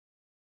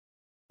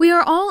We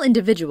are all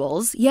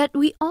individuals, yet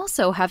we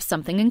also have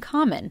something in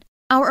common.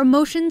 Our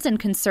emotions and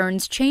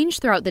concerns change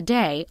throughout the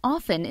day,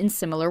 often in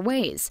similar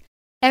ways.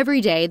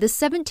 Every day, the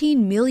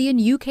 17 million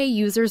UK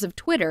users of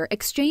Twitter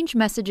exchange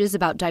messages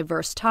about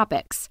diverse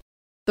topics.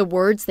 The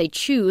words they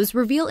choose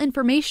reveal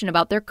information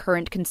about their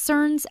current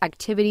concerns,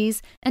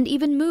 activities, and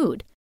even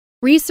mood.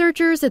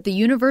 Researchers at the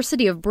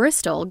University of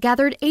Bristol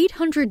gathered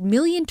 800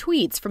 million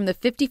tweets from the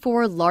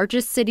 54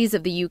 largest cities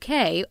of the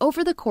UK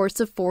over the course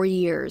of 4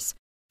 years.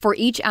 For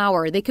each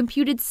hour, they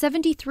computed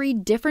 73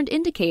 different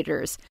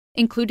indicators,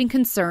 including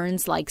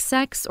concerns like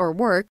sex or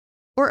work,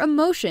 or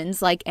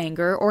emotions like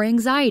anger or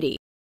anxiety.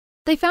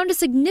 They found a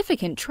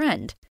significant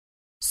trend.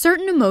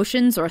 Certain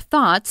emotions or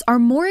thoughts are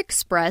more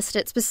expressed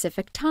at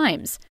specific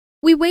times.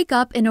 We wake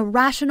up in a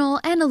rational,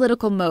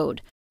 analytical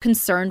mode,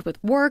 concerned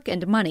with work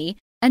and money,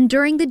 and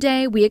during the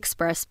day we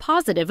express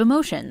positive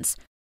emotions.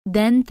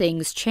 Then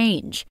things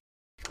change.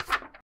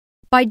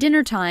 By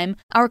dinner time,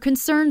 our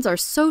concerns are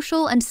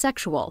social and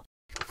sexual.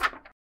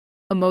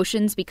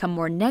 Emotions become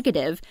more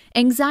negative,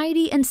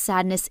 anxiety and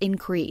sadness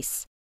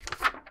increase.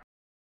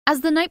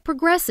 As the night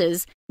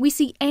progresses, we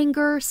see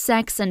anger,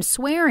 sex, and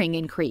swearing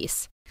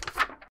increase.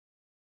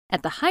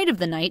 At the height of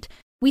the night,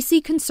 we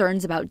see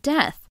concerns about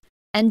death,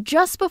 and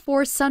just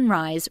before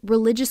sunrise,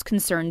 religious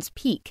concerns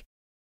peak.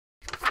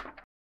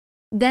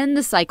 Then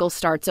the cycle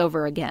starts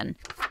over again.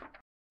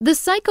 The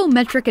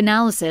psychometric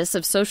analysis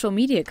of social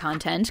media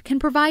content can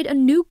provide a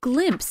new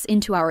glimpse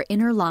into our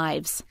inner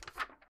lives.